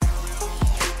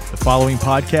following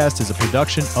podcast is a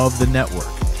production of the network.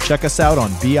 Check us out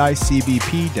on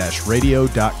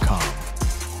bicbp-radio.com.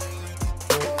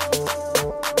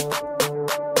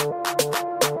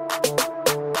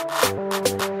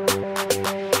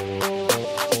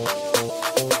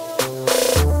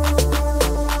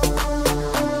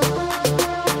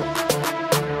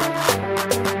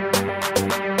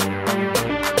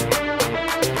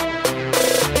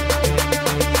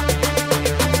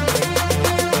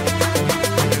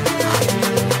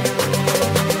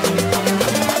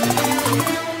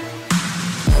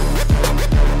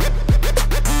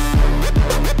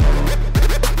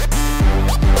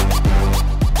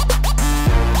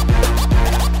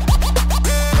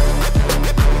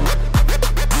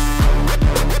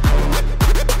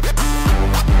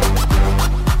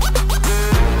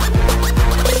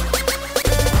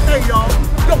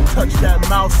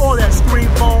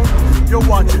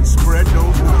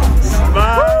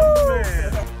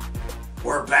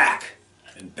 We're back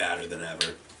and badder than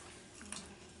ever.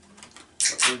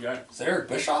 That's the guy. Is that Eric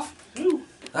Bischoff? Ooh.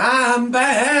 I'm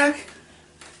back.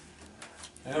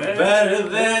 I'm better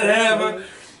than ever.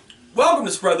 Welcome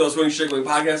to Spread Those Wings Chicken Wing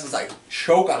Podcast as I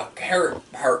choke on a carrot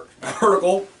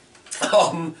particle.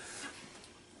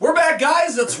 We're back,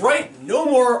 guys. That's right. No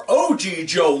more OG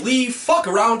Joe Lee fuck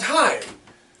around time.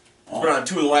 We're on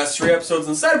 2 of the last 3 episodes.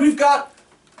 Instead, we've got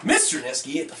Mr.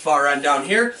 Niski at the far end down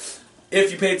here.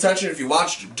 If you paid attention, if you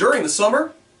watched during the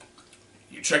summer,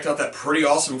 you checked out that pretty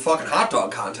awesome fucking hot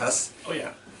dog contest. Oh,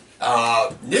 yeah.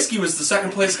 Niski was the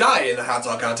second place guy in the hot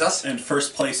dog contest. And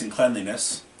first place in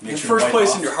cleanliness. And first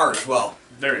place in your heart as well.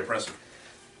 Very impressive.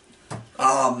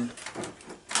 Welcome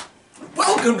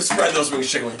to Spread Those Wings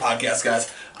Chicken Wing Podcast,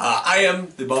 guys. I am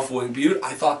the Buffalo Wing Butte.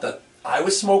 I thought that I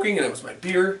was smoking and it was my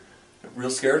beer. I'm real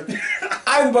scared.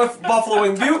 I'm the Buffalo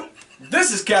Wing Butte.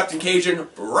 This is Captain Cajun,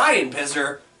 Ryan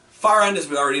Pisner. Far end, as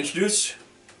we already introduced.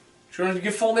 Do you want to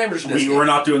give full name or just Niski? We're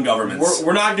not doing governments.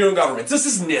 We're not doing governments. This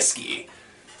is Niski.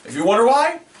 If you wonder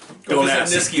why, go Don't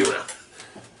visit ask. Niski Una.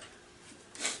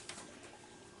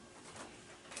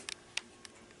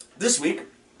 This week, we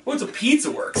went to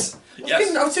Pizza Works.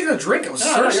 Yes. I was taking a drink. I was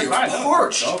No, thirsty. you're I was fine.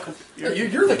 parched. No.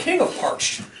 You're the king of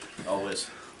parched. Always.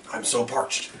 I'm so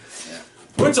parched. Yeah.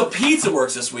 Went to Pizza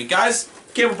Works this week, guys.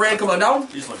 Cameron Brand, come on down.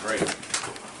 These look great.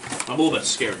 I'm a little bit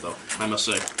scared, though, I must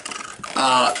say.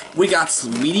 We got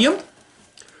some medium.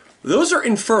 Those are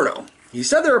Inferno. He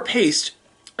said they're a paste.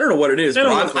 I don't know what it is, They but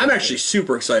don't look like I'm a actually paste.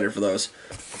 super excited for those.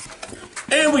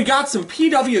 And we got some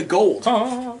PW Gold. You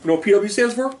know what PW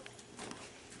stands for?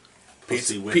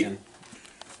 Pussy Wiccan.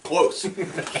 Close.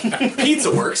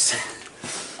 Pizza Works.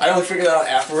 I only figured that out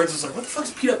afterwards. I was like, what the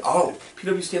fuck's PW? Oh,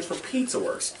 PW stands for Pizza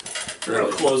Works. We're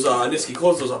gonna close, Niski,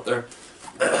 close those up there.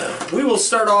 We will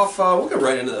start off, we'll get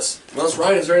right into this. Unless,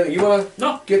 Ryan, is there anything you want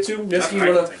to get to? Niski, you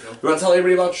want to tell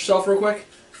anybody about yourself real quick?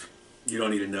 You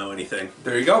don't need to know anything.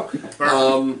 There you go.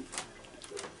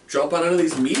 Jump on into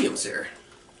these mediums here.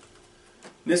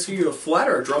 Niski, you a flat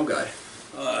or a drum guy?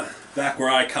 Back where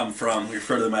I come from, we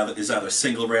refer to them as either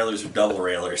single railers or double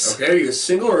railers. Okay, are you a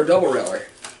single or a double railer?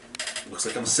 Looks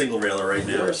like I'm a single railer right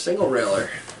You're now. a single railer.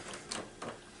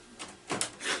 I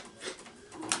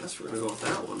guess we're gonna go with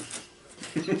that one.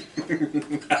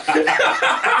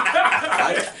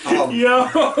 Yo!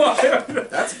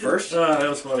 That's the first. That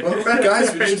was funny. Welcome back,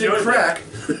 guys. We just did Enjoyed crack.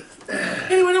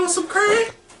 Anyone want some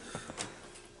crack?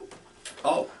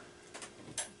 Oh.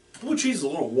 Blue cheese is a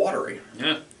little watery. that.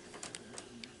 Yeah.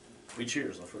 We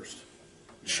cheers though first.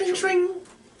 Shing, shing.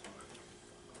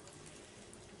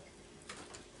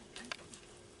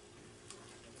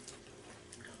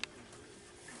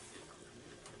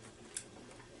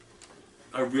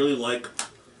 I really like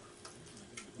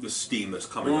the steam that's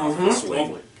coming off of the swing.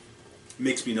 Lovely.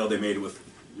 Makes me know they made it with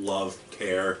love,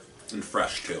 care, and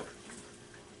fresh too.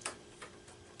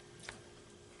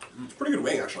 It's a pretty good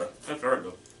wing, actually. That's very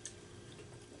good.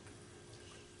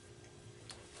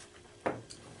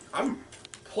 I'm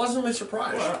pleasantly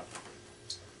surprised.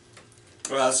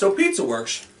 Wow. So Pizza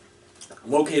Works,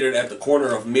 located at the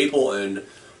corner of Maple and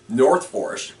North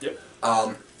Forest. Yep.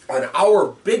 On our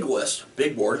big list,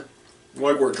 big board,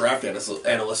 like we're draft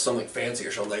analysts, something fancy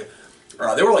or something,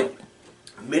 they were like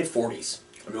mid-40s.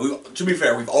 I mean, to be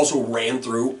fair, we've also ran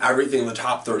through everything in the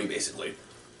top 30, basically.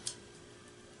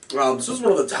 This is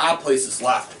one of the top places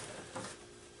left.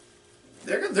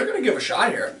 They're going to give a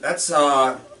shot here. That's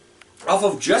off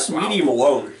of just medium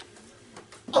alone.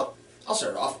 Oh, I'll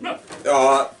start it off. No.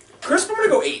 Crisp, I'm going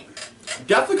to go 8.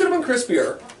 Definitely could have been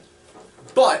crispier,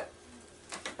 but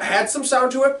it had some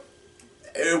sound to it.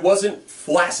 It wasn't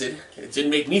flaccid. It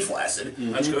didn't make me flaccid.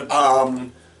 That's good.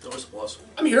 Um, It's always a plus.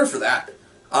 I'm here for that.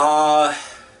 I'm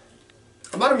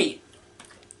out of meat.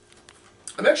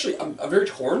 I'm very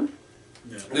torn.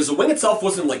 Because the wing itself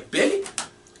wasn't like big,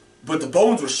 but the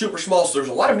bones were super small, so there's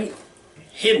a lot of meat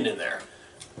hidden in there.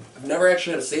 I've never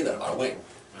actually had to say that about a wing.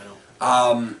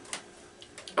 I know.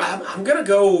 I'm gonna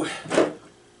go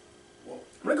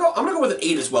with an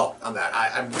 8 as well on that.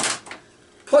 I'm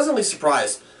pleasantly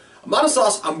surprised. Amount of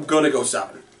sauce, I'm gonna go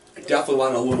 7. I definitely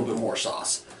want a little bit more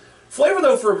sauce. Flavor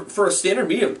though, for a standard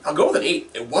medium, I'll go with an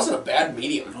 8. It wasn't a bad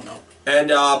medium. Oh, no. And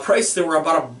price, they were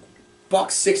about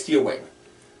 $1.60 a wing.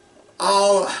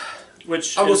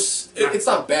 Which it's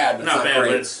not bad, but not it's not bad, great.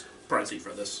 but it's pricey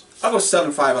for this. I'll go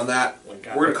 7.5 on that.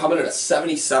 God. We're gonna come in at a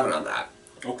 77 on that.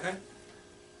 Okay.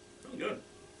 Really good.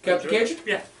 Captain Cajun?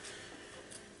 Yeah.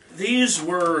 These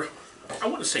were, I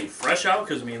wouldn't say fresh out,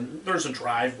 because, I mean, there's a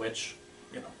drive, which,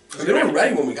 you know. They were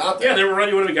ready when we got there. Yeah, they were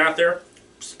ready when we got there.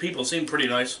 People seemed pretty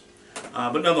nice.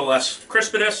 But nonetheless,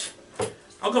 crispiness,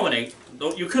 I'll go an 8.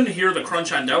 Though you couldn't hear the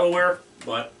crunch on Delaware,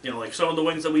 but, you know, like some of the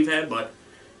wings that we've had, but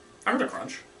I heard a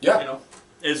crunch. Yeah. You know,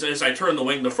 as I turned the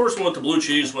wing, the first one with the blue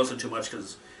cheese wasn't too much,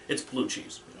 because it's blue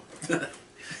cheese, you know.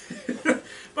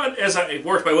 But as I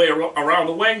worked my way around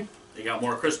the wing, they got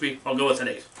more crispy. I'll go with an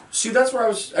 8. See, that's where I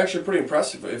was actually pretty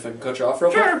impressed, if I can cut you off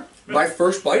real quick. Sure. My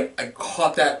first bite, I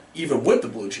caught that even with the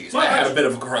blue cheese. I had a bit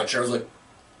of a crunch. I was like,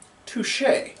 touche.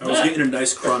 I was getting a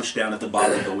nice crunch down at the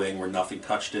bottom of the wing where nothing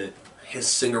touched it. His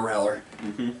Cinderella.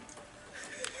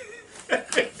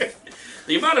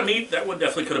 The amount of meat, that one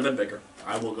definitely could have been bigger.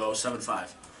 I will go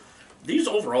 7.5. These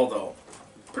overall, though,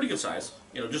 pretty good size.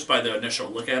 You know, just by the initial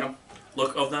look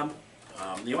of them.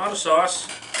 The amount of sauce,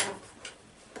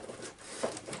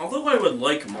 although I would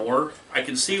like more, I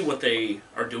can see what they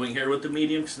are doing here with the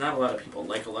medium, because not a lot of people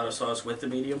like a lot of sauce with the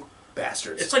medium.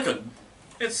 Bastards. It's like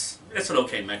it's an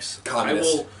okay mix.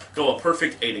 Communist. I will go a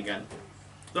perfect 8 again.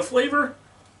 The flavor,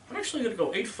 I'm actually going to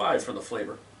go 8.5 for the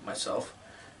flavor myself.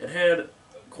 It had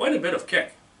quite a bit of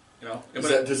kick. You know,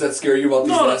 Does that scare you about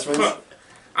these last ones?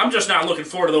 I'm just not looking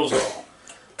forward to those at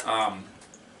all.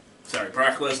 Sorry,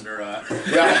 Brock Lesnar.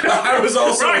 Yeah, I was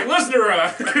also. Brock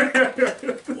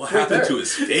Lesnar. What happened to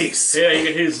his face? Yeah,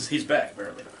 he's back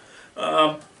apparently.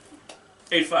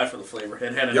 8.5 for the flavor.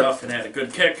 It had enough and had a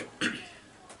good kick.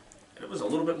 It was a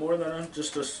little bit more than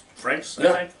just a Frank's,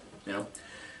 I think. You know.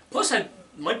 Plus, it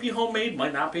might be homemade,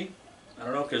 might not be. I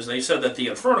don't know, because they said that the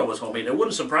Inferno was homemade. It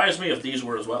wouldn't surprise me if these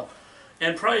were as well.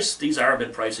 And price, these are a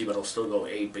bit pricey, but I'll still go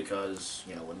 8 because,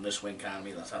 you know, in this wing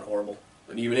economy, that's not horrible.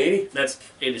 An even 80? 8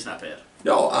 is not bad.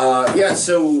 No, yeah,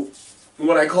 so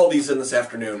when I call these in this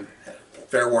afternoon,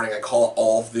 fair warning, I call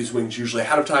all of these wings usually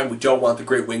ahead of time. We don't want the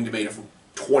Great Wing Debate from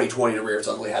 2020 to rear its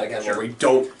ugly head again, where we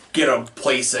don't get a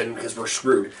place in because we're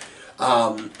screwed.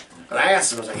 And I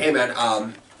asked him, I was like, hey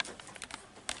man,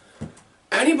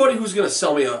 anybody who's going to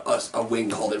sell me a wing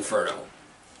called Inferno,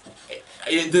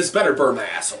 this better burn my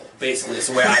asshole, basically, is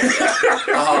the way I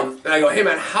feel. And I go, hey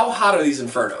man, how hot are these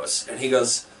Infernos? And he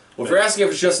goes, well, if you're asking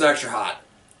if it's just an extra hot,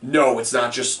 no, it's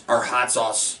not just our hot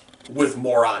sauce with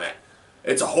more on it.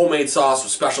 It's a homemade sauce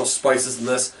with special spices in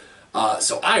this.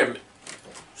 So I am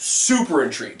super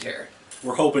intrigued here.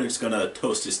 We're hoping it's going to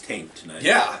toast his taint tonight.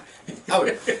 Yeah.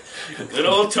 Good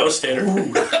old toast tater.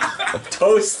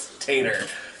 Toast tater.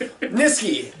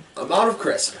 Niski, amount of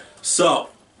crisp. So,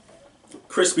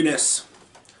 crispiness,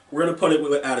 we're going to put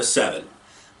it at a 7.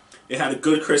 It had a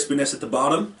good crispiness at the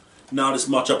bottom, not as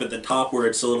much up at the top where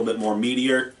it's a little bit more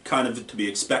meatier, kind of to be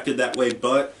expected that way,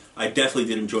 but I definitely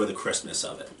did enjoy the crispness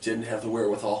of it. Didn't have the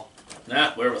wherewithal.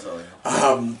 Nah, wherewithal.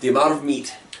 Yeah. The amount of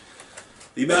meat.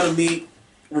 The amount of meat,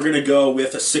 we're going to go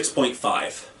with a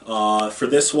 6.5. For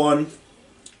this one,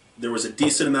 there was a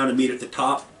decent amount of meat at the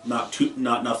top, not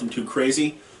nothing too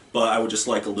crazy, but I would just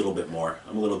like a little bit more.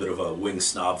 I'm a little bit of a wing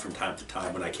snob from time to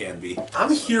time when I can be.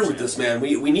 I'm here with this, man.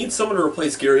 We need someone to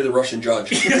replace Gary the Russian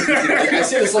judge. I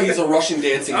say this like he's a Russian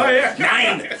dancing. Oh, yeah.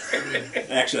 9!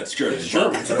 Actually, that's German.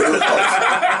 German.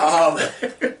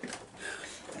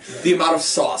 The amount of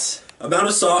sauce. Amount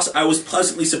of sauce, I was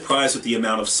pleasantly surprised with the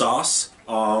amount of sauce.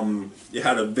 It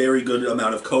had a very good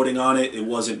amount of coating on it. It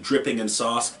wasn't dripping in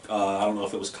sauce. I don't know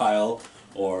if it was Kyle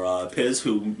or Piz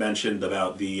who mentioned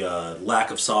about the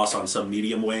lack of sauce on some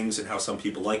medium wings and how some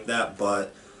people like that,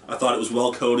 but I thought it was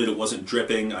well coated. It wasn't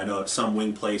dripping. I know at some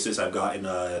wing places I've gotten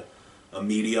a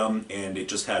medium and it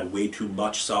just had way too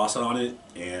much sauce on it,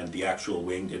 and the actual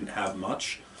wing didn't have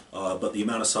much. But the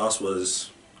amount of sauce was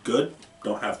good.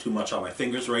 Don't have too much on my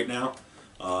fingers right now.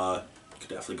 Could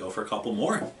definitely go for a couple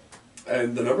more.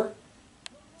 And the number?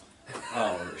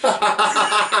 Oh,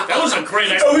 that was a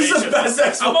great explanation. That was the best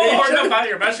explanation. I'm all hard up on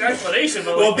your best explanation.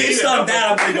 But Well, based on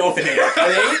that, I'm going to go with an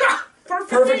 8.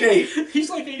 Perfect 8. He's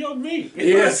like a young me.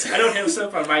 Yes. I don't have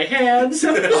soap on my hands.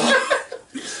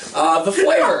 The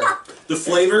flavor. The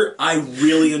flavor, I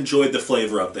really enjoyed the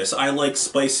flavor of this. I like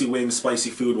spicy wings, spicy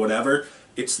food, whatever.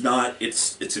 It's not.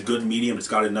 It's a good medium. It's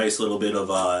got a nice little bit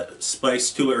of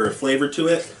spice to it, or flavor to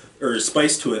it, or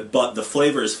spice to it. But the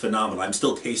flavor is phenomenal. I'm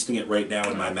still tasting it right now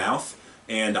in my mouth,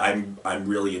 and I'm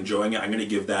really enjoying it. I'm going to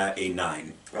give that a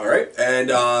 9. All right, and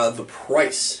the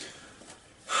price.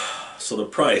 So the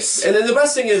price. And then the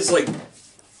best thing is, like,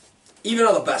 even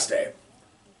on the best day,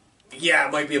 yeah,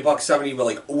 it might be $1.70, but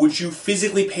like, would you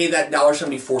physically pay that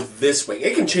 $1.70 for this wing?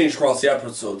 It can change across the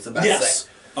episodes. The best Yes.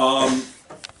 thing.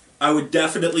 I would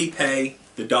definitely pay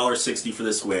the $1.60 for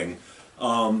this wing.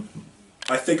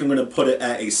 I think I'm going to put it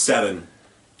at a 7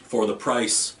 for the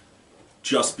price,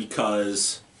 just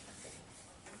because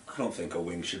I don't think a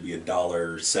wing should be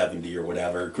 $1.70 or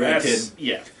whatever. Granted,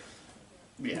 Yeah.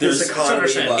 there's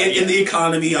economy, but- in the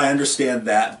economy, I understand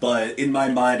that, but in my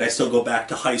mind, I still go back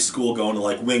to high school, going to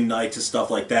like wing nights and stuff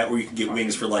like that, where you can get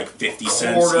wings for like 50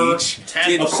 cents Quarter, each.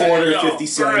 10 A quarter, no, 50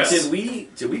 cents. Did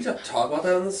we talk about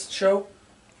that on this show?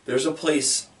 There's a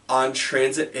place on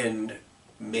Transit in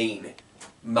Maine.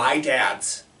 My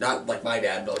dad's, not like my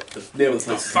dad, but like the name of the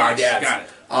place is my Fox, dad's.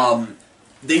 got it.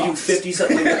 They do 50-cent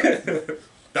wing night.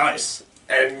 Nice.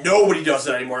 And nobody does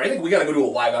it anymore. I think we gotta go do a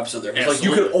live episode there. It's like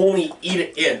you Absolutely. can only eat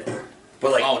it in.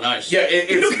 But like, Oh, nice. Yeah,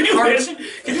 it's Can you hard. imagine?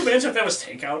 Can you imagine if that was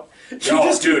takeout? You Oh,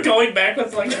 just dude. going back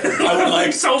with like I would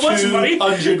like so much money.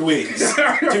 200 wings.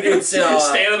 Dude, it's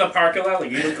Stand in the parking lot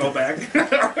like you would go back.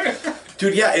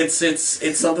 dude, yeah,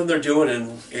 it's something they're doing,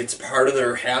 and it's part of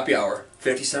their happy hour.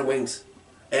 50-cent wings,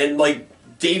 and like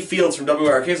Dave Fields from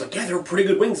WRK is like, yeah, they were pretty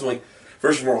good wings. I'm like,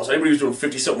 first and foremost, anybody who's doing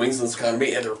 50-cent wings in this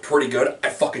economy and they're pretty good, I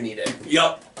fucking need it.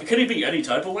 Yup. Can it be any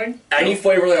type of wing? Any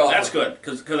flavor they offer. That's good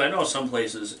because I know some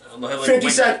places they'll have like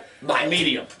 50-cent, wing- mild.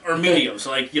 medium or mediums,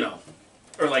 like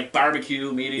or like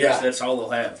barbecue mediums. Yeah. That's all they'll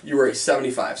have. You were a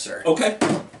 75, sir. Okay.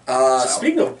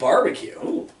 Speaking of barbecue, Ooh,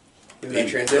 look at that Baby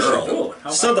transition. girl. ooh, how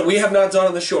about Something we have not done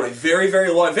on the show in a very,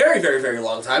 very long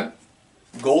time.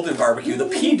 Golden barbecue, the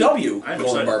PW I'm Golden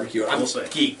excited. barbecue. I'm We'll see.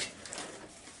 geeked.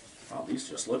 Oh, these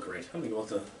just look great. I'm gonna go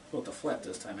with the flat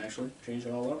this time. Actually, change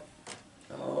it all up.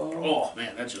 Oh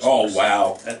man, that just. Oh, looks-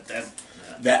 wow. That's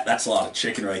That's a lot of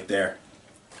chicken right there.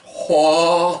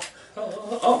 Oh,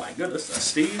 oh my goodness,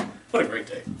 Steve! What a great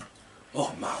day.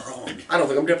 Oh, marron. I don't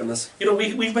think I'm dipping this.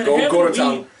 We've been Go to we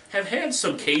town. have had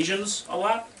some Cajuns a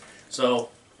lot, so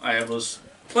I was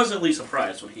pleasantly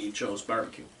surprised when he chose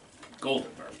barbecue, golden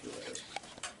barbecue. That is.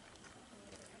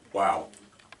 Wow.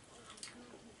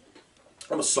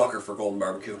 I'm a sucker for golden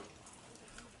barbecue.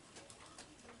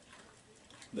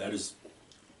 That is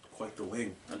quite the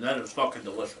wing. And that is fucking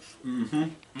delicious.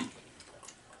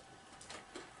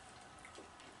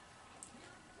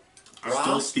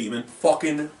 Still steaming.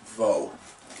 Fucking vo.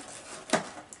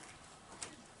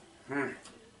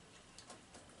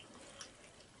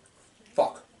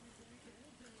 Fuck.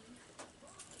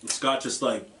 It's got just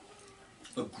like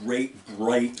a great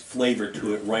bright flavor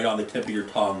to it right on the tip of your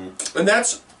tongue. And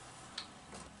that's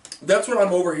what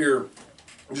I'm over here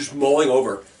just mulling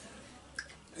over.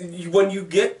 When you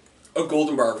get a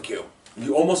golden barbecue,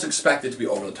 you almost expect it to be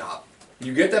over the top.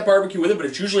 You get that barbecue with it, but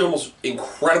it's usually almost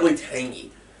incredibly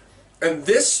tangy. And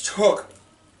this took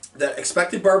that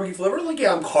expected barbecue flavor, like,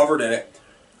 yeah, I'm covered in it,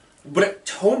 but it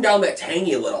toned down that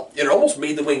tangy a little. It almost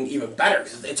made the wing even better,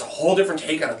 because it's a whole different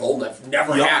take on a golden I've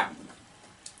never Yup. had.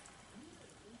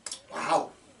 Wow.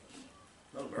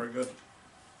 That was very good.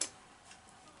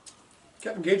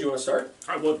 Captain Gage, you want to start?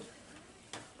 I would.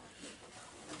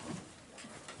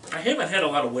 I haven't had a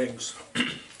lot of wings.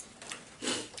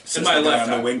 Since my we're on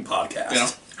lifetime. the Wing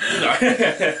Podcast.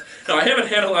 No, I haven't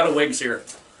had a lot of wings here.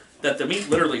 That the meat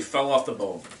literally fell off the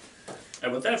bone.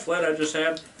 And with that flat I just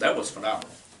had, that was phenomenal.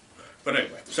 But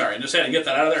anyway, sorry, I just had to get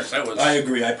that out of there. 'Cause that was I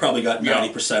agree. I probably got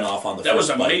 90% off on the that was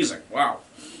first bite. amazing. Wow.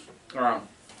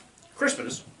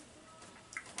 Crispiness.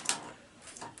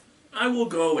 I will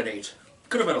go at 8.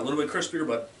 Could have been a little bit crispier,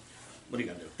 but what are you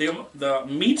gonna do? The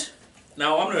meat.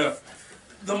 Now I'm gonna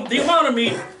the amount of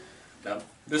meat. Now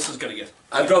this is gonna get.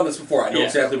 I've done this before. I know Yeah.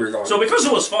 exactly where you're going. So because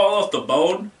it was fall off the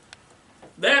bone,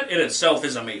 that in itself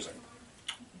is amazing.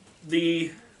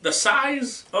 The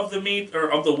size of the meat or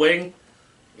of the wing,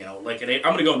 like an 8.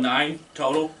 I'm gonna go 9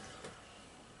 total.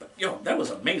 But that was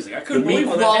amazing. I the couldn't meat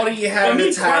believe quality you had The at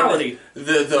meat the time, quality.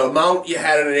 the amount you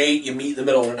had at an 8, you meet in the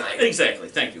middle of a 9. Exactly.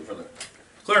 Thank you for the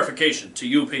clarification to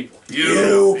you people.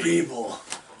 You people.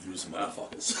 Use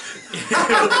motherfuckers.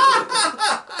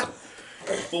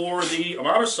 For the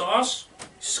amount of sauce,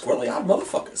 Squirrely odd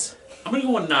motherfuckers. I'm gonna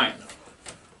go with 9.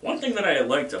 One thing that I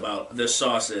liked about this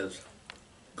sauce is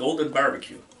golden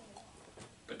barbecue.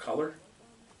 The color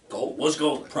Gold. was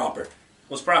golden. Proper.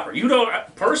 was proper. You don't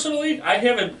personally. I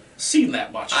haven't seen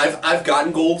that much. I've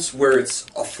gotten golds where it's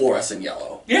a fluorescent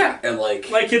yellow. Yeah, and like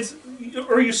it's,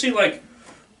 or you see like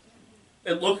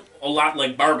it looked a lot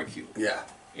like barbecue. Yeah,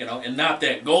 you know, and not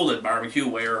that golden barbecue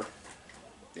where.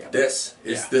 Yeah, this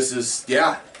is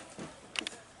yeah.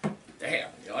 Damn,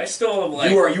 you know, I still am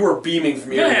like you are beaming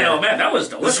from here. Man, oh man, that was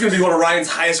delicious. This is gonna be one of Ryan's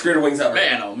highest graded wings ever.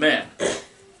 Man, oh man.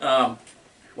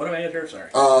 What am I at here?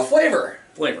 Sorry. Flavor.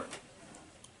 Flavor.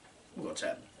 What's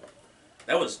that?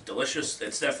 That was delicious.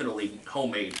 It's definitely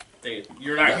homemade.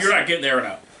 You're not getting there in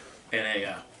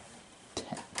a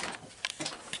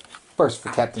First for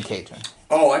Captain Cajun.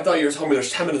 Oh, I thought you were telling me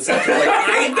there's 10 minutes left. Like,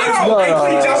 I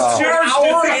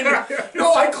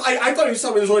thought he was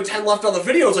telling me there's only 10 left on the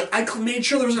video. I was like, I made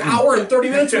sure there was an hour and 30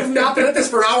 minutes. We've not been at this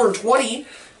for an hour and 20.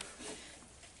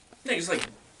 Yeah, it's like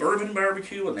bourbon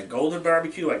barbecue and the golden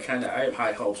barbecue. I have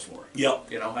high hopes for. Yep.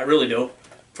 You know, I really do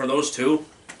for those two,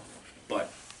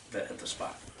 but that hit the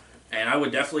spot. And I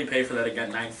would definitely pay for that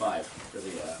again. 9.5 for the.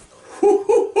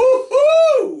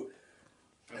 Woo-hoo-hoo-hoo!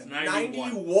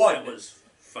 91. That was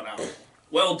phenomenal.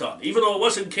 Well done. Even though it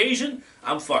wasn't Cajun,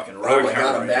 I'm fucking rock Oh my hard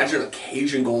god, right imagine now. a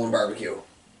Cajun golden barbecue.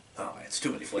 Oh, it's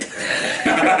too many flavors.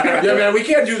 Yeah, man, we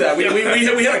can't do that. We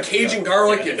had a Cajun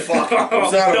garlic and fuck.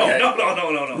 It's not okay.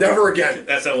 No. Never again.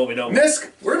 That's not what we know.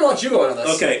 Nisk, we're gonna let you go into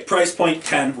this. Okay, price point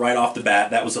 10 right off the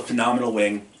bat. That was a phenomenal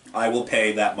wing. I will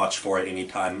pay that much for it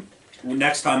anytime.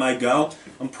 Next time I go,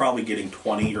 I'm probably getting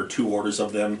 20 or 2 orders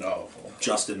of them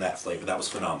just in that flavor. That was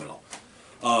phenomenal.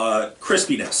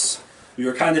 Crispiness. We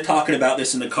were kind of talking about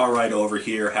this in the car ride over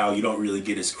here, how you don't really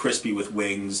get as crispy with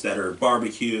wings that are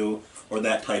barbecue or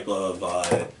that type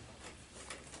of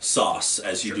sauce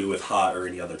as you do with hot or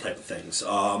any other type of things.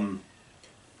 I'm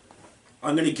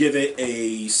going to give it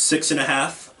a 6.5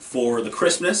 for the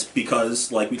crispness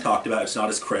because, like we talked about, it's not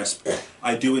as crisp.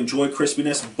 I do enjoy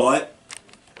crispiness, but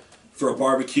for a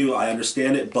barbecue, I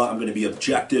understand it, but I'm going to be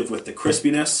objective with the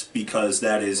crispiness because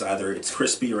that is either it's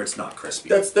crispy or it's not crispy.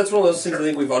 That's one of those things I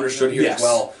think we've understood here as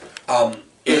well.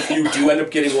 If you do end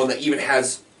up getting one that even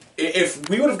has... If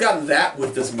we would have gotten that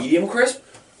with this medium crisp,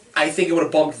 I think it would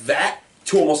have bumped that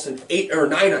to almost an 8 or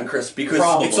 9 on crisp because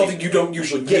it's something you don't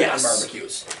usually get on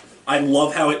barbecues. I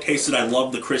love how it tasted. I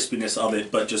love the crispiness of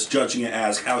it, but just judging it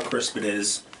as how crisp it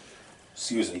is,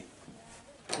 excuse me,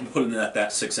 I'm putting it at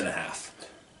that 6.5.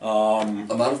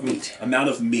 Amount of meat. Amount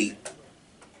of meat.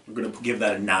 We're going to give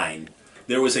that a 9.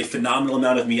 There was a phenomenal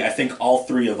amount of meat. I think all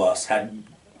 3 of us had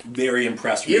very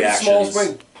impressed reactions. The smallest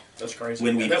wing. That's crazy.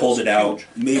 When we pulled it out.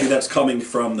 Maybe that's coming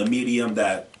from the medium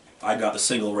that I got the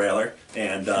single railer,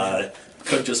 and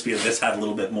could just be this had a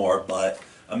little bit more, but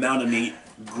amount of meat,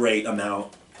 great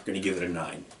amount. We're going to give it a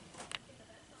 9.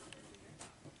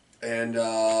 And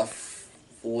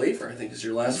flavor, I think, is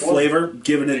your last one. Flavor,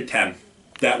 giving it a 10.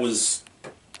 That was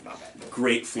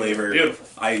great flavor. Beautiful.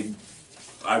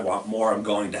 I want more. I'm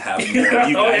going to have more.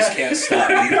 You guys can't stop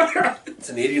me. It's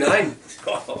an 89.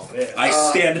 Oh, man. I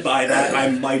stand by that. I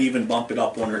might even bump it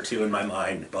up 1 or 2 in my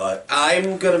mind, but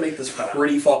I'm going to make this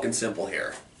pretty fucking simple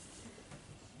here.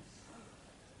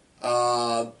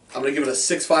 I'm going to give it a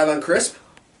 6.5 on crisp,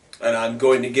 and I'm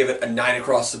going to give it a 9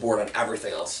 across the board on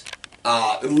everything else.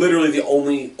 Literally the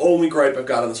only gripe I've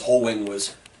got on this whole wing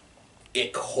was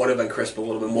it could have been crisp a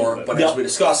little bit more, but as we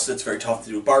discussed, it's very tough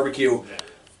to do with barbecue.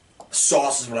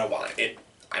 Sauce is what I want.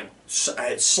 I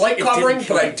had slight covering,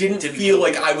 but I didn't feel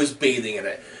like I was bathing in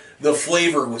it. The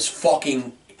flavor was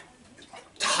fucking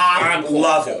top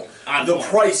level. The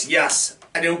price, yes,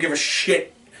 I don't give a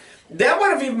shit. That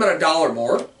might have even been $1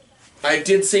 more. I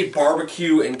did say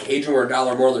barbecue and Cajun were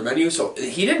 $1 more on their menu, so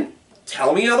he didn't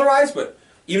tell me otherwise, but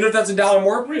even if that's $1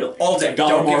 more, really, all day.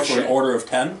 $1 more for an order of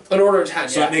 10. An order of 10,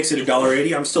 so that makes it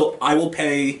 $1.80. I will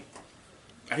pay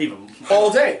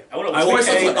all day. I will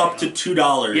pay up to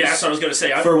 $2. Yeah, that's what I was gonna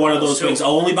say. For one of those wings.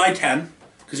 I'll only buy 10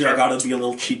 because I got to be a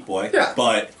little cheap boy. Yeah,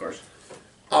 but of course.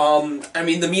 I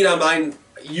mean the meat on mine.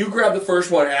 You grabbed the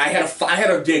first one, and I had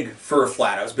a dig for a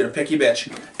flat. I was being a picky bitch,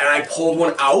 and I pulled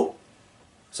one out.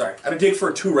 Sorry, I had a dig for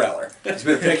a 2-railer. It's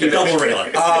been a picky bitch. Double railer.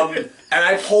 And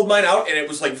I pulled mine out, and it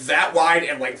was like that wide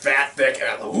and like that thick, and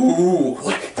I'm like, ooh,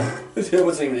 like it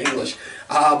wasn't even English.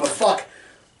 But fuck,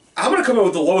 I'm gonna come in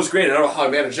with the lowest grade. I don't know how I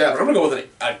managed that, but I'm gonna go with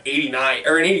an 89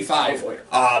 or an 85.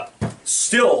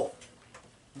 Still,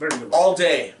 very good. All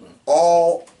day,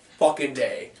 all fucking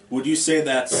day. Would you say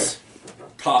that's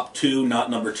top 2, not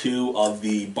number 2, of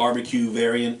the barbecue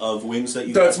variant of wings that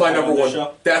you? That's my number one.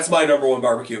 Show? That's my number one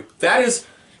barbecue. That is.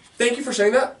 Thank you for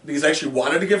saying that, because I actually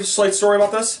wanted to give a slight story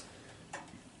about this.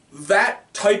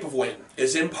 That type of wing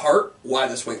is in part why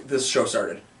this show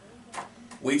started.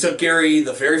 We took Gary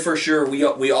the very first year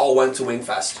we all went to Wing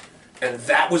Fest, And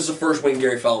that was the first wing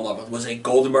Gary fell in love with, was a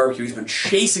golden barbecue. He's been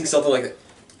chasing something like that.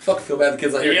 Fucking feel bad the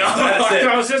kid's not here. Yeah, That's it.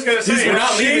 I was just gonna say, We're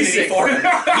not leaving chasing. anymore.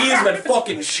 He has been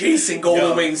fucking chasing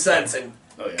golden wings since, and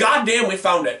goddamn, we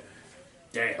found it.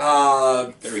 Damn.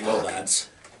 There we go, lads.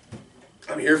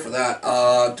 I'm here for that.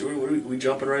 We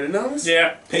jumping right in on this?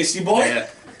 Yeah. Pasty boy? Yeah.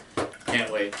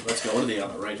 Can't wait. Let's go to the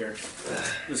other right here.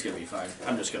 This is gonna be fine.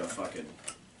 I'm just gonna fucking.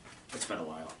 It's been a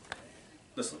while.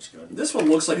 This looks good. This one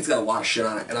looks like it's got a lot of shit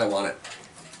on it, and I want it.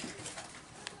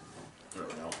 I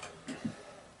don't know.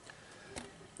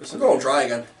 I'm going dry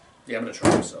again. Yeah, I'm gonna try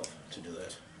myself to do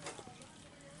that.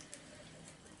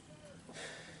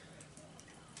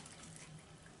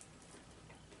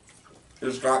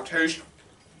 There's drop taste.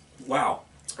 Wow.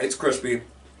 It's crispy.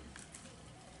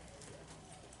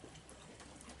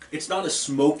 It's not a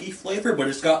smoky flavor, but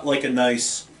it's got like a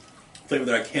nice flavor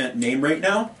that I can't name right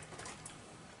now.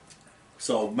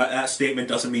 So that statement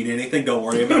doesn't mean anything. Don't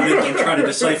worry about it. Don't try to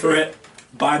decipher it.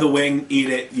 Buy the wing, eat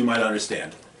it. You might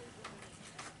understand.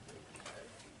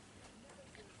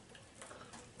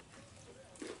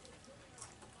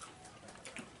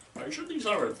 Are you sure these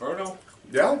are Inferno?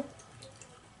 Yeah.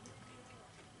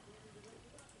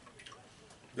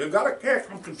 They've got a kick.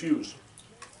 I'm confused.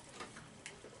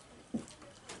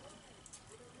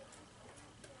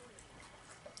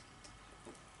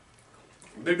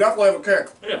 They definitely have a kick.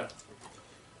 Yeah.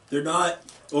 They're not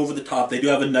over the top. They do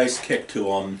have a nice kick to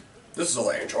them. This is all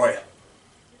I enjoy.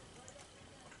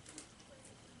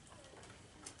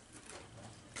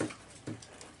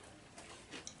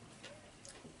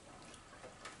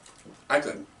 I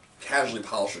could casually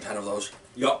polish a 10 of those.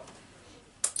 Yup.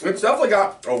 It's definitely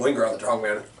got a linger on the tongue,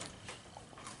 man.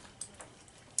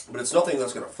 But it's nothing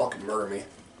that's gonna fucking murder me.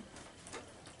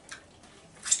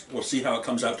 We'll see how it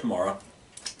comes out tomorrow.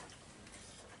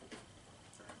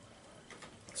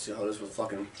 Let's see how this with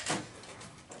fucking...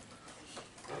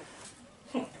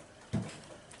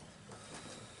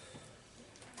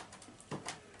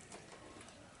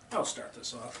 I'll start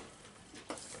this off.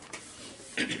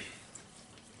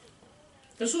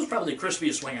 This was probably the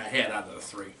crispiest wing I had out of the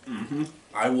three. Mm-hmm.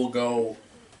 I will go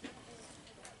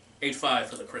 8.5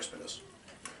 for the crispiness.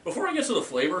 Before I get to the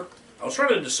flavor, I was trying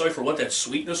to decipher what that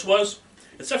sweetness was.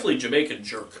 It's definitely Jamaican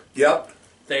jerk. Yep.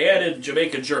 They added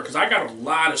Jamaican jerk because I got a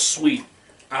lot of sweet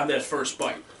on that first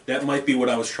bite. That might be what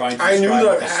I was trying to I knew describe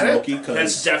that with the had it. smoky. That's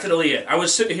 'Cause definitely it. I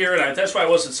was sitting here and that's why I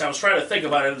was trying to think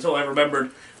about it until I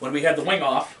remembered when we had the wing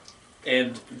off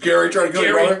and Gary tried to kill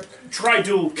your Gary brother? tried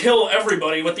to kill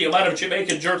everybody with the amount of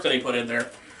Jamaican jerk that he put in there,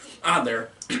 on there.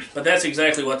 But that's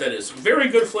exactly what that is. Very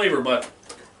good flavor, but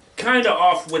kind of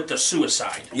off with the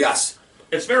suicide. Yes.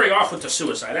 It's very off with the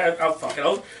suicide. I'll fuck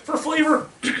it. For flavor,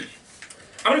 I'm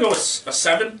gonna go with a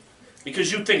 7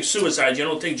 because you think suicide, you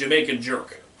don't think Jamaican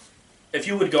jerk. If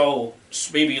you would go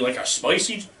maybe like a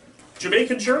spicy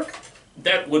Jamaican jerk,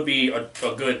 that would be a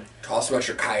good Toss some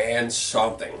extra cayenne,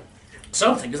 something.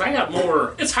 something. Because I got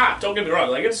more. It's hot. Don't get me wrong.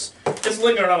 Like it's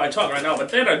lingering on my tongue right now. But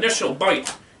that initial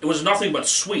bite, it was nothing but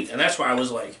sweet, and that's why I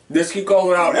was like, This keep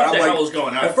calling out. What and I'm the like, hell is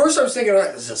going on? At first I was thinking,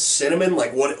 this is cinnamon.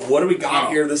 Like, what do we got Oh.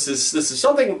 here? This is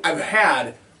something I've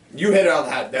had. You hit it on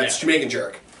the head. That's Yeah. Jamaican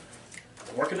jerk.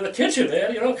 working in the kitchen,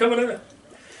 man. You know, coming in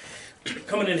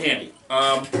handy.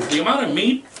 The amount of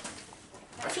meat,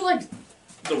 I feel like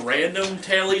the random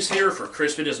tallies here for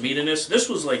crispiness, meatiness, this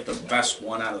was like the best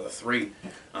one out of the three.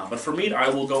 But for meat, I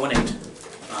will go an 8.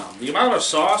 The amount of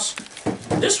sauce,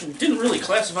 this didn't really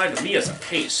classify to me as a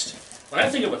paste. When I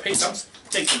think of a paste, I'm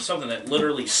thinking something that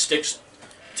literally sticks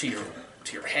to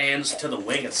your hands, to the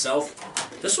wing itself.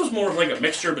 This was more of like a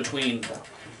mixture between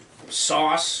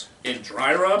sauce and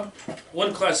dry rub.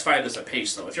 Wouldn't classify it as a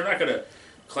paste though. If you're not gonna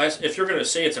if you're gonna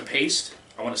say it's a paste,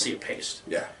 I want to see a paste.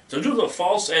 Yeah. So due to the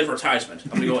false advertisement,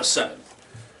 I'm gonna go a 7.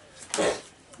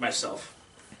 Myself.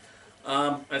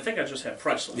 I think I just had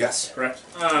price left. Yes. Correct.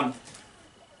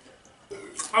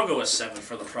 I'll go a 7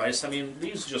 for the price. I mean,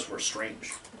 these just were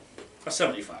strange. A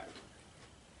 75.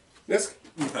 This.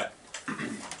 okay.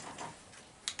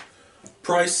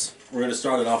 Price. We're going to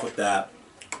start it off with that.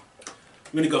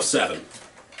 I'm going to go 7.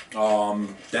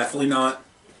 Definitely not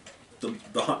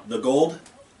the gold,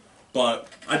 but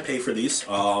I'd pay for these.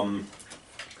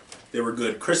 They were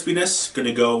good. Crispiness, going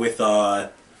to go with 8.5.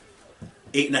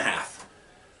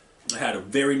 It had a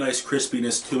very nice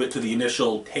crispiness to it, to the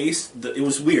initial taste. It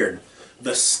was weird.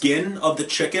 The skin of the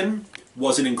chicken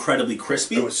wasn't incredibly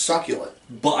crispy, It was succulent.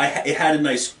 but it had a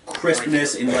nice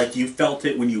crispness, and like you felt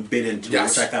it when you bit into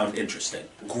Yes. it, which I found interesting.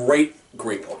 Great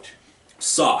point.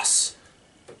 Sauce,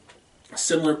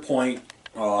 similar point.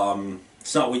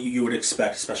 It's not what you would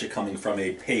expect, especially coming from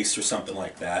a paste or something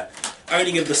like that. I'm going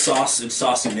to give the sauce and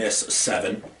sauciness a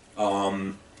 7.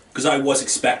 Because I was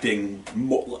expecting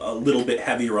a little bit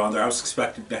heavier on there. I was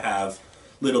expecting to have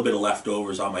a little bit of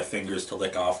leftovers on my fingers to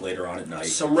lick off later on at night.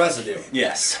 Some residue.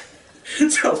 Yes.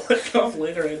 To lick off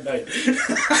later at night.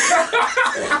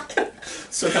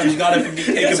 Sometimes you gotta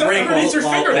take a break while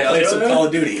playing some Call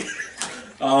of Duty.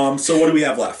 So what do we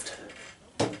have left?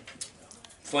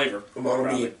 Flavor. Amount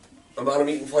of meat. Amount of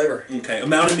meat and flavor. Okay,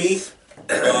 amount of meat.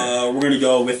 We're gonna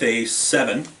go with a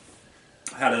 7.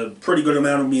 I had a pretty good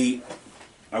amount of meat.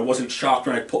 I wasn't shocked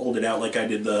when I pulled it out like I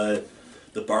did the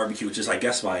barbecue, which is, I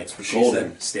guess, my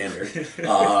golden standard.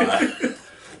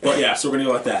 But yeah, so we're gonna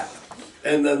go with that.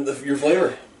 And then your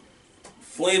flavor.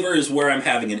 Flavor is where I'm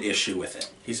having an issue with it.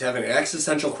 He's having an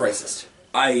existential crisis.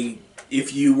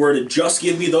 If you were to just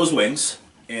give me those wings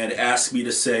and ask me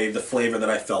to say the flavor that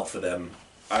I felt for them,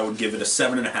 I would give it a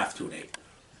 7.5 to an 8.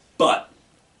 But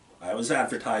I was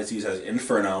advertised these as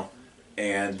Inferno,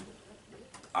 and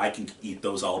I can eat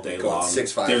those all day long.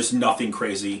 6.5. There's nothing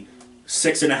crazy.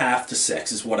 6.5 to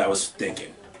 6 is what I was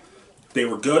thinking. They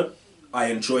were good. I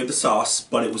enjoyed the sauce,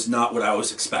 but it was not what I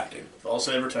was expecting. False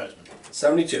advertisement.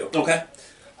 72. Okay.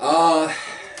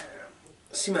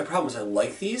 See, my problem is I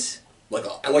like these.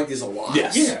 I like these a lot.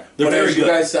 Yes. Yeah. They're But very as you good.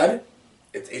 guys said,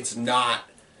 it's not.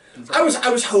 I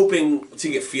was hoping to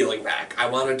get feeling back. I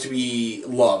wanted to be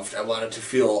loved. I wanted to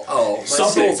feel, my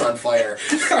Something. soul's on fire.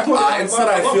 Instead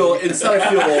I feel.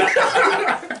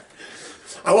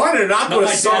 I wanted to not go to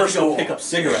summer school. Pick up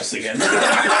cigarettes again.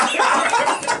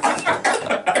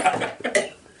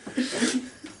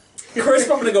 Crisp,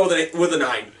 I'm going to go with a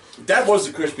 9. That was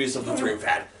the crispiest of the 3 we've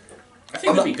had. I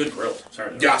think it'd be good grilled.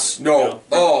 Sorry. Yes. No.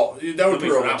 Oh, that would It'd be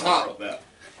be over the phenomenal top. grilled,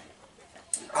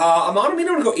 Amount of meat,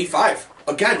 I'm going to go 8.5.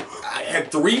 Again, I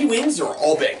had 3 wings that were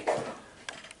all big.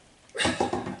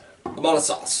 Amount of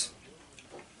sauce.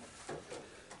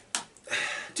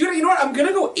 Dude, you know what? I'm going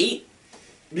to go 8.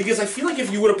 Because I feel like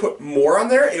if you would have put more on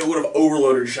there, it would have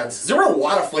overloaded your senses. There were a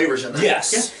lot of flavors in there.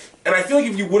 Yes. And I feel like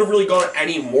if you would have really gone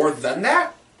any more than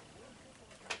that,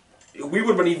 we would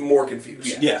have been even more confused.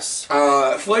 Yeah. Yes.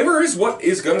 Flavor is what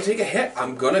is going to take a hit. I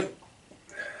don't want to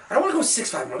go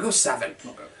 6.5. I'm going to go 7.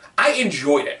 Okay. I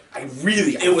enjoyed it. I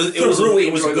really It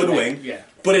was a good wing. Yeah.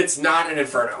 But it's not an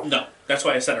Inferno. No. That's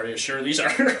why I said, are you sure these are?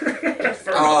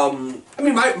 I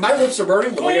mean, my lips are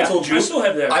burning, but like I told you, I still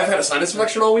have that. I've had a sinus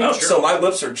infection all week, Oh, sure. so my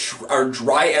lips are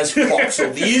dry as fuck. So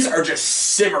these are just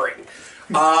simmering.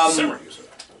 Simmering, you said.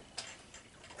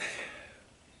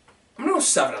 I'm gonna go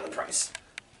 7 on the price.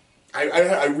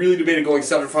 I really debated going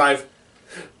 7.5.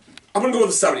 I'm gonna go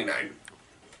with a 79.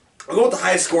 I'll go with the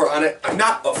highest score on it. I'm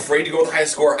not afraid to go with the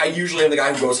highest score. I usually am the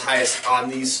guy who goes highest on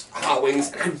these hot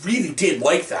wings. I really did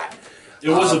like that. It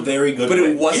was a very good But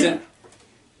wing. it wasn't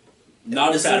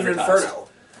Not as an advertised.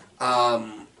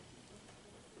 Inferno.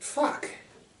 Fuck.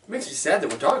 It makes me sad that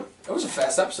we're done. That was a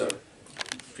fast episode.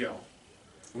 You know,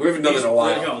 We haven't done it in a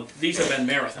while. You know, these have been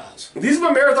marathons. These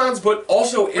have been marathons, but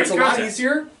also it's a Great lot content.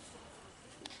 easier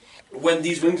when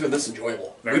these wings are this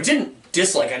enjoyable. Very. We didn't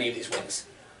dislike any of these wings.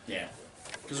 Yeah.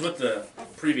 Because with the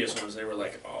previous ones, they were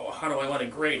like, oh, how do I want to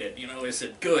grade it? You know, is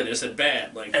it good? Is it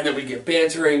bad? Like, And then we get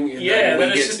bantering. And yeah, then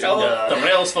then we it's get just all the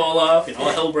rails fall off, and all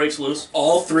hell breaks loose.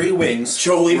 All 3 wings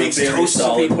Jolie were makes very toast to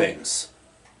solid people. wings.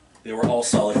 They were all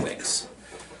solid wings.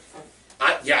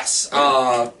 Yes. You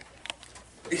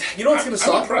know what's going to I'm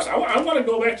suck? impressed. I want to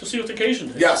go back to see what the occasion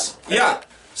is. Yes. Yeah. I'm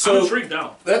So intrigued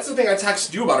now. that's the thing I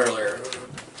texted you about earlier.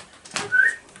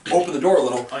 Open the door a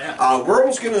little. Oh, yeah. We're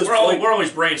almost getting to this We're point.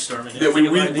 always brainstorming. Yeah, we Thinking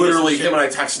about literally, ideas him and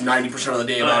and I text 90% of the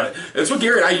day about yeah. it. It's what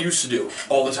Gary and I used to do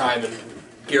all the time, and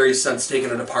Gary's since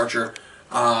taken a departure.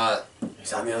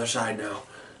 He's on the other side now.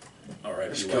 All right,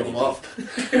 Just you killed him ready?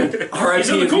 off. Alright, He's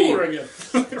in the cooler again.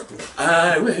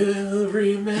 I will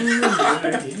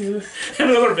remember you.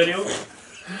 Another video.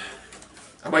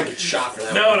 I might get shot for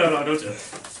that. No, don't do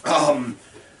it.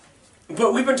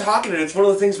 But we've been talking, and it's one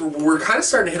of the things where we're kind of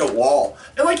starting to hit a wall.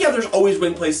 And like, yeah, there's always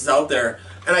wing places out there,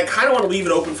 and I kind of want to leave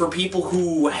it open for people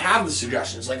who have the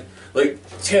suggestions. Like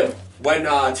Tim, when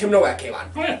Tim Nowak came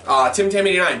on. Oh, yeah. Tim Tam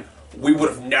 89, we would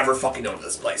have never fucking known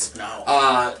this place.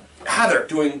 No. Heather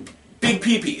doing big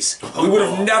peepees. We would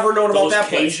have never known about Those that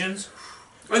place. Cajuns.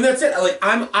 And that's it. Like,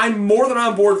 I'm more than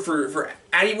on board for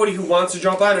anybody who wants to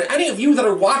jump on, and any of you that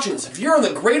are watching this. If you're in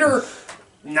the greater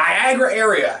Niagara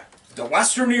area, the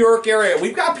Western New York area,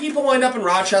 we've got people lined up in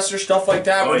Rochester, stuff like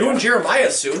that. We're doing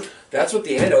Jeremiah soon. That's what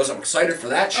the end is. I'm excited for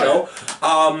that show.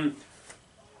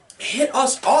 Hit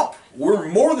us up. We're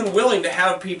more than willing to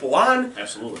have people on,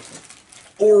 Absolutely.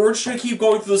 or we're just going to keep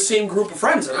going through the same group of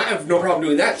friends, and I have no problem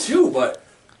doing that too, but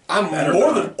I'm Better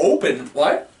more not. than open.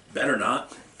 What? Better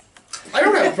not. I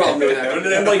don't have a problem doing that.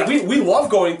 And like we love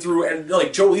going through, and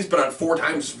like Jolie's been on 4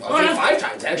 times, I think 5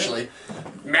 times actually.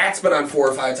 Matt's been on 4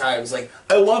 or 5 times. Like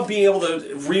I love being able to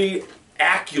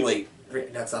reacculate.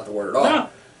 That's not the word at all. No.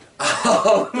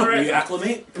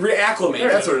 Reacclimate? Reacclimate.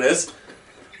 That's what it is.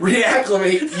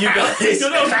 Reacclimate you guys.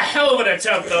 That was a hell of an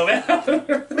attempt, though, man.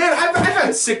 Man, I've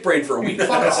had sick brain for a week. Fuck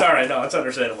off. Sorry, no, it's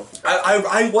understandable.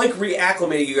 I like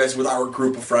reacclimating you guys with our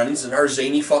group of friends and our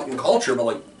zany fucking culture, but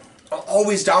like, I'm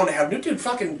always down to have dude,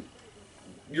 fucking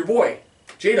your boy,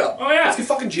 J-Dub. Oh, yeah. Let's get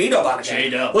fucking J-Dub on again.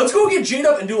 J-Dub. Let's go get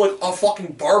J-Dub and do like a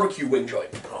fucking barbecue wing joint.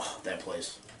 Oh, that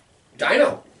place.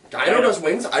 Dino does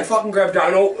wings. I'd fucking grab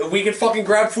Dino. We could fucking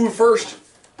grab food first.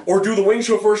 Or do the wing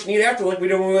show first and eat after, like we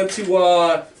did when we went to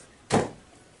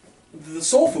the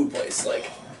soul food place. Like,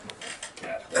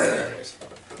 God,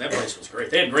 that place was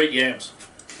great. They had great yams.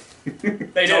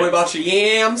 They tell me did. about your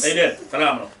yams. They did.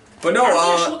 Phenomenal. But no,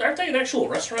 aren't they an actual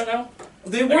restaurant now?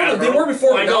 They were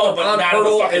before. I know, but on not in the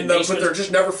Hurdle, fucking but basement. they're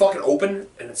just never fucking open,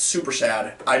 and it's super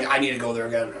sad. I need to go there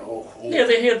again. Oh. Yeah,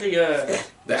 they had the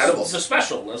edibles. The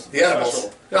special. The edibles.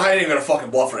 Special. No, I ain't even gonna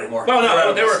fucking bluff it anymore. Well,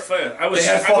 no, they were edibles. fun. I was They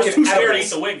had too fucking scared to edibles. eat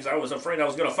the wings. I was afraid I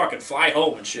was gonna fucking fly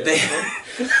home and shit.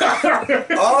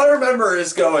 All I remember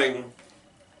is going,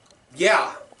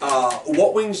 yeah,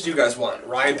 what wings do you guys want?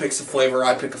 Ryan picks a flavor,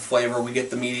 I pick a flavor, we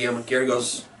get the medium, and Gary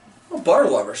goes, oh, butter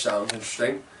lover sounds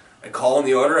interesting. I call in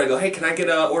the order, I go, hey, can I get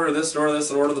order this and order this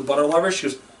and order the butter lover? She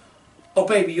goes, oh,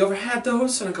 baby, you ever had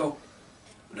those? And I go,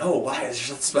 no, why? Is there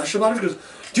something special about it? She goes,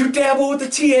 do you dabble with the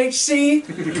THC?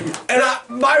 And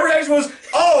my reaction was,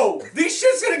 oh, these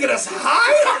shit's gonna get us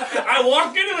high? I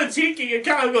walk into the tiki and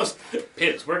Kyle goes,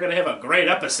 Piz, we're gonna have a great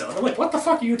episode. I'm like, what the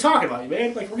fuck are you talking about,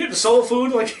 man? Like, we're getting soul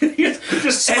food? Like, you're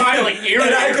just smiling ear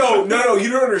And to I ear. go, no, you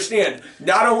don't understand.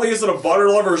 Not only is it a butter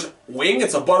lover's wing,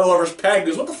 it's a butter lover's peg. He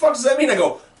goes, what the fuck does that mean? I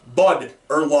go, bud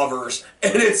or lovers.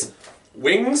 And it's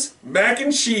wings, mac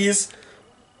and cheese,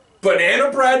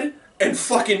 banana bread, and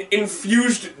fucking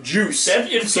infused juice. That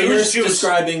infused So you're juice.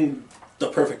 describing the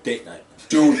perfect date night.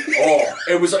 Dude,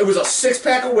 it was a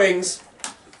 6-pack of wings,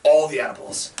 all the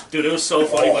edibles. Dude, it was so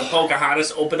funny when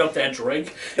Pocahontas opened up that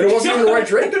drink. And it wasn't even the right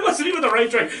drink. It wasn't even the right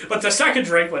drink. But the second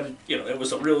drink, when it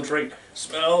was a real drink,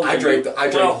 smelled. I drank the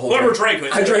whole whoever drink.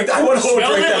 drank it. I went home and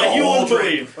smelled drank it that like you whole wouldn't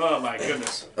drink. believe. Oh my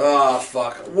goodness. Oh,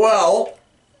 fuck. Well,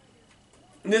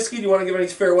 Niski, do you want to give any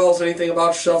farewells, anything about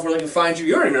yourself, where they can find you?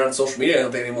 You're not even on social media, I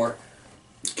don't think, anymore.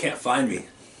 Can't find me.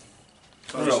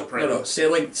 No. Say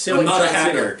like I'm not a John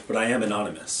hacker, Cena. but I am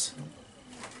anonymous.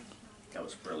 That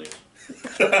was brilliant.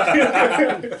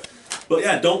 But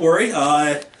yeah, don't worry.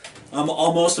 I'm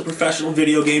almost a professional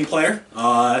video game player.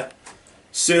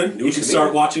 Soon, you can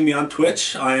start watching me on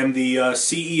Twitch. I am the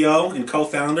CEO and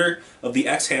co-founder of the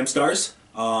X Hamstars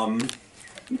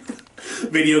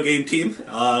video game team.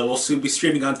 We'll soon be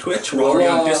streaming on Twitch. We're already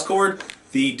on Discord.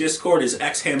 The Discord is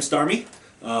X Hamstarmy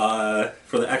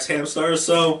for the X Hamstars.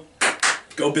 So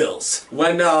go Bills.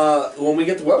 When we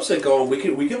get the website going,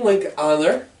 we can link on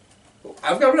there.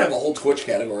 I'm gonna have a whole Twitch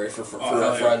category for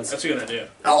our friends. That's a good idea.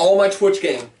 All my Twitch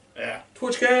gang. Yeah.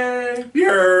 Twitch gang.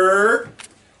 Here.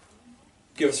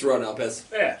 Give us a run now, Piz.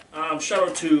 Yeah. Shout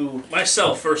out to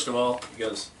myself, first of all,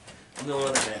 because I'm the only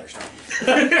one that matters.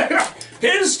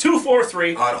 His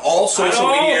 243 On all social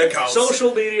media accounts.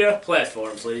 Social media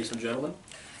platforms, ladies and gentlemen.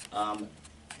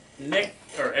 Nick,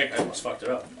 or I almost fucked it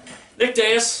up. Nick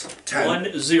Deus 10 on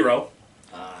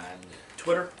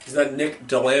Twitter. Is that Nick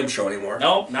DeLam show anymore?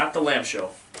 No, not the Lamb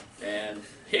Show. And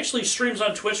he actually streams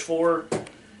on Twitch for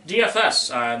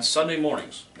DFS on Sunday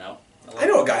mornings. Now, I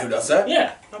know a guy who does that.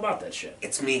 yeah, how about that shit?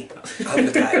 It's me. I'm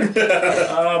the guy.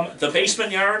 The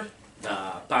Basement Yard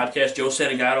podcast. Joe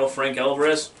Santagato, Frank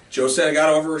Alvarez. Joe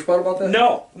Santagato ever respond about that?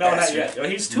 No, not Bastard. yet.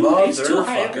 He's too high.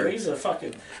 Motherfucker. He's a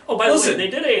fucking. Oh, by the Listen. way,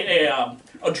 they did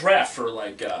a draft for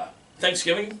like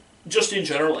Thanksgiving, just in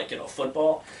general, like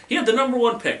football. He had the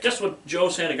 #1 pick. Guess what Joe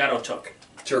Santagato took?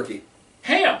 Turkey.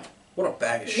 Ham. What a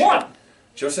bag of shit. One.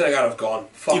 Joe Santagato's gone.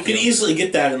 Fuck You can him. easily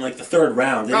get that in like the 3rd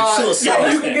round. And it's still a solid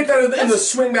Yeah, you can pick. get that in the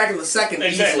swing back in the second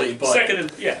Exactly. easily, but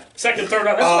Second, third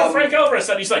round. That's what Frank Alvarez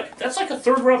said. He's like, that's like a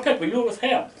 3rd round pick. We do it with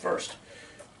Ham first.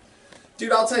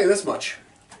 dude, I'll tell you this much.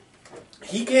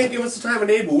 He can't give us the time of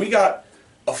day, but we got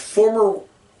a former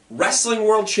wrestling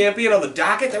world champion on the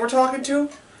docket that we're talking to.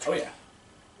 Oh yeah.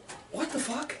 What the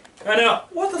fuck? I know.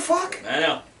 What the fuck? I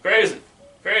know. Crazy.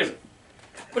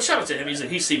 But shout out to him.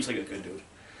 He seems like a good dude.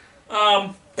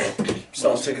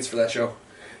 Selling tickets for that show.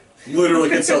 Literally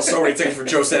could sell so many tickets for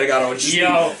Joe Santagato.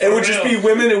 It would just be real.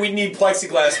 women, and we'd need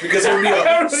plexiglass because it would be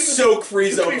a soak-free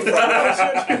zone in the front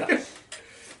of the house.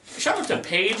 Shout out to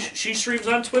Paige. She streams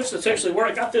on Twitch. That's actually where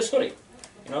I got this hoodie.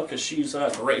 You know, because she's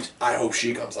great. I hope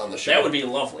she comes on the show. That would be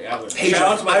lovely. I would. Hey, Shout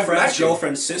out to my I've friend's met you.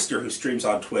 girlfriend's sister who streams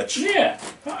on Twitch. Yeah.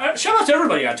 Shout out to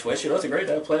everybody on Twitch. You know, it's a great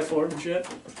platform and shit.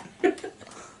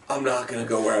 I'm not gonna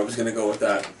go where I was gonna go with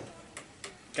that.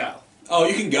 Kyle. Oh,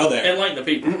 you can go there. Enlighten the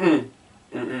people.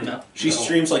 No. She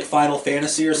streams like Final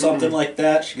Fantasy or something like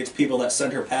that. She gets people that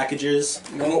send her packages.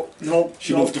 Nope.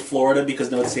 She moved to Florida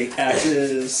because no state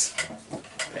taxes.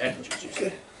 Packages, you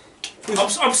say.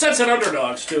 I'm sensing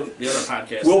underdogs too. The other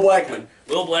podcast. Will Blackman.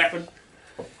 Will Blackman.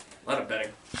 A lot of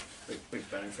betting. Big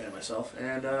betting fan myself.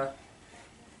 And I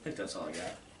think that's all I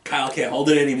got. Kyle can't hold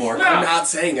it anymore. No. I'm not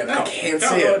saying it. I No. can't No,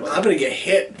 say it. no. I'm gonna get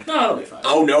hit. No, it'll be fine.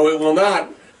 Oh no, it will not.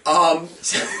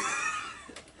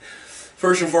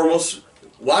 First and foremost,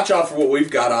 watch out for what we've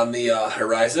got on the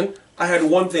horizon. I had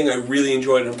one thing I really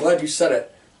enjoyed, and I'm glad you said it.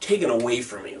 Taken away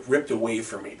from me, ripped away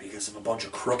from me because of a bunch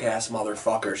of crook-ass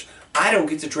motherfuckers. I don't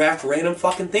get to draft random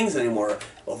fucking things anymore.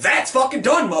 Well, that's fucking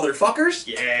done, motherfuckers.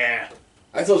 Yeah.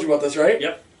 I told you about this, right?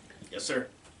 Yep. Yes, sir.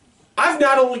 I've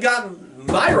not only gotten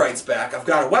my rights back, I've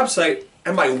got a website,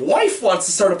 and my wife wants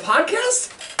to start a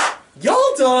podcast?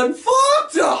 Y'all done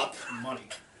fucked up. Money.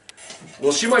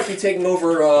 Well, she might be taking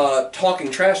over talking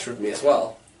trash with me as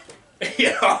well.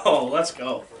 Yo, let's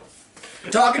go.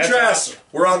 Talking That's trash. awesome.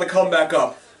 We're on the comeback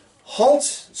up. Halt.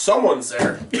 Someone's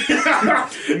there.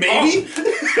 Maybe?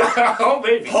 Oh,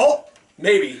 maybe. Halt.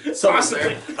 Maybe. Someone's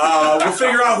Possibly. there. We'll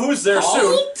figure out who's there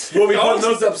Halt? soon. We'll be putting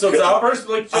those episodes out. First,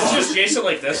 like, it's just Jason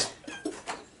like this.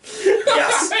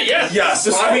 Yes. Yes. Yes.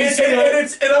 I mean,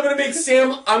 And I'm gonna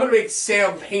make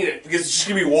Sam paint it because it's just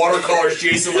gonna be watercolors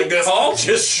Jason like this. Halt?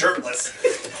 Just shirtless.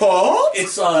 Halt?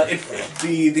 It's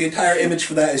the entire image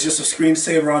for that is just a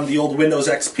screensaver on the old Windows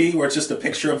XP where it's just a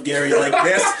picture of Gary like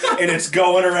this and it's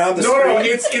going around the screen. No,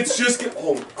 it's just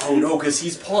oh no, because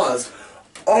he's paused.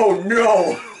 Oh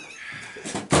no.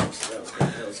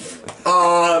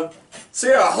 So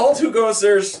yeah, Halt Who Goes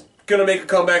There's gonna make a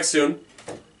comeback soon.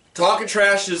 Talking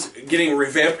Trash is getting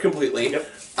revamped completely. Yep.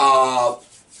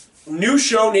 New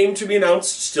show name to be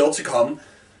announced, still to come.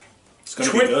 It's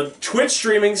gonna be good. Twitch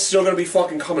streaming still gonna be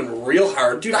fucking coming real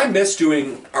hard, dude. I miss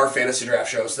doing our fantasy draft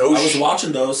shows. Those I was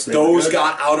watching those. They were those good.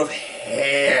 got out of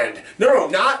hand. No,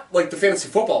 not like the fantasy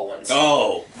football ones.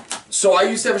 Oh. So I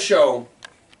used to have a show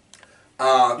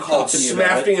called talked to me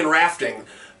about Smafting and Rafting,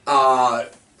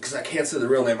 because I can't say the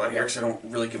real name on here because I don't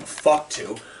really give a fuck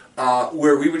to,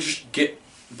 where we would just get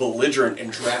belligerent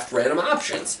and draft random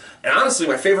options. And honestly,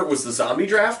 my favorite was the zombie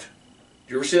draft.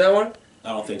 Did you ever see that one? I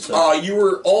don't think so.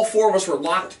 All four of us were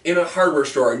locked in a hardware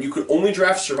store, and you could only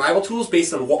draft survival tools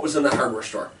based on what was in the hardware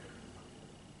store.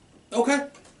 Okay.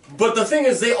 But the thing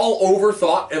is, they all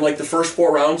overthought, and like the first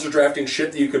 4 rounds are drafting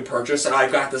shit that you could purchase, and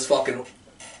I've got this fucking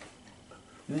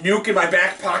nuke in my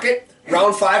back pocket.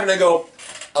 Round 5, and I go,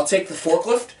 I'll take the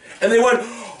forklift. And they went,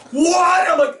 what?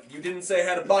 I'm like, you didn't say I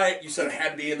had to buy it, you said it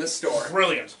had to be in this store.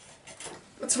 Brilliant.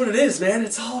 That's what it is, man.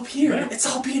 It's all up here. Yeah. It's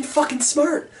all being fucking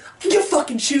smart. You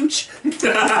fucking chooch.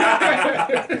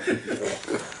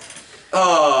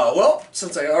 Well,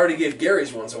 since I already gave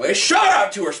Gary's ones away, shout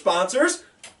out to our sponsors.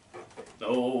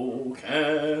 Oh,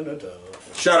 Canada.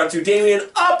 Shout out to Damien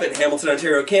up in Hamilton,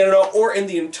 Ontario, Canada, or in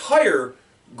the entire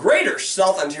greater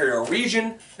South Ontario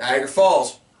region. Niagara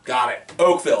Falls, got it.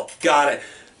 Oakville, got it.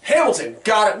 Hamilton,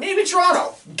 got it. Maybe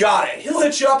Toronto, got it. He'll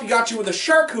hit you up. He got you with a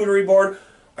charcuterie board,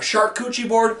 a charcuterie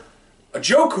board, a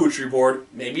Joe Coochery board,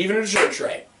 maybe even a dessert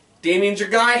tray. Damien's your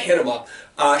guy, hit him up.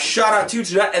 Shout out to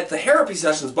Jeanette at the Therapy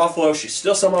Sessions Buffalo. She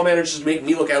still somehow manages to make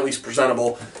me look at least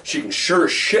presentable. She can sure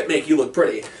as shit make you look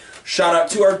pretty. Shout out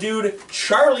to our dude,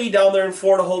 Charlie, down there in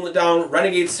Florida holding it down,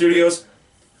 Renegade Studios.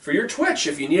 For your Twitch,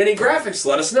 if you need any graphics,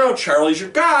 let us know. Charlie's your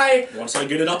guy. Once I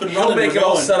get it up and He'll running, make we're it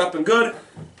all going. set up and good.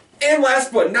 And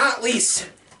last but not least,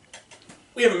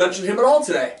 we haven't mentioned him at all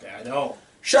today. Yeah, I know.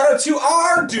 Shout out to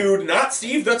our dude, not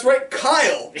Steve, that's right,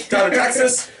 Kyle, down in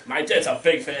Texas. My dad's a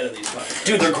big fan of these fucking.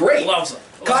 Dude, they're great. Loves them.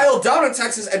 Kyle down in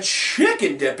Texas and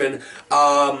chicken dipping.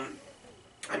 I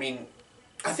mean,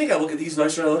 I think I look at these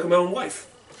nicer than I look at my own wife.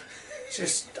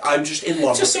 I'm just in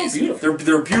love Just with so these. beautiful.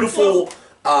 They're beautiful.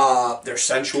 They're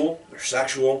sensual. They're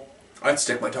sexual. I'd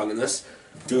stick my tongue in this.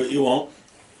 Do it, you won't.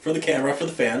 For the camera, for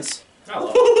the fans. I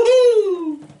love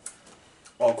it.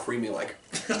 All creamy like.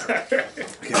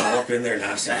 Get all up in there,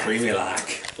 nice and creamy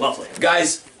like. Lovely.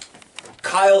 Guys,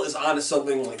 Kyle is onto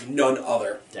something like none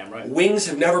other. Damn right. Wings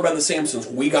have never been the same since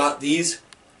we got these.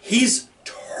 He's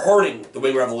turning the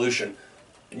wing revolution.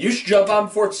 And you should jump on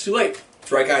before it's too late.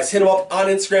 That's right, guys. Hit him up on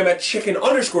Instagram at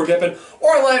chicken_dippin'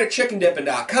 or online at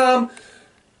chickendippin.com.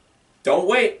 Don't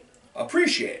wait.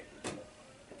 Appreciate it.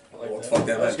 I like Well, that. fuck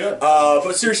that, That was man. good.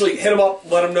 But seriously, hit him up.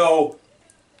 Let him know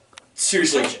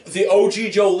seriously, the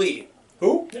OG Joe Lee.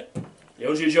 Who? Yeah. The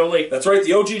OG Joe Lee. That's right,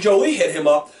 the OG Joe Lee hit him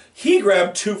up. He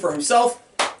grabbed 2 for himself,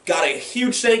 got a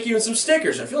huge thank you and some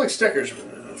stickers. I feel like stickers.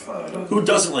 Who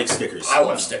doesn't like stickers? I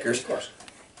love stickers. Of course.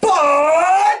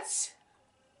 But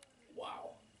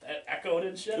Wow. That echoed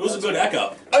and shit. It was a good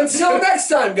echo. until next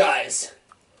time, guys,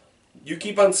 you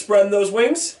keep on spreading those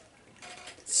wings,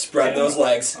 spread those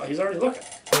legs. Oh, he's already looking.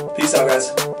 Peace out,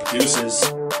 guys.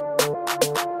 Deuces.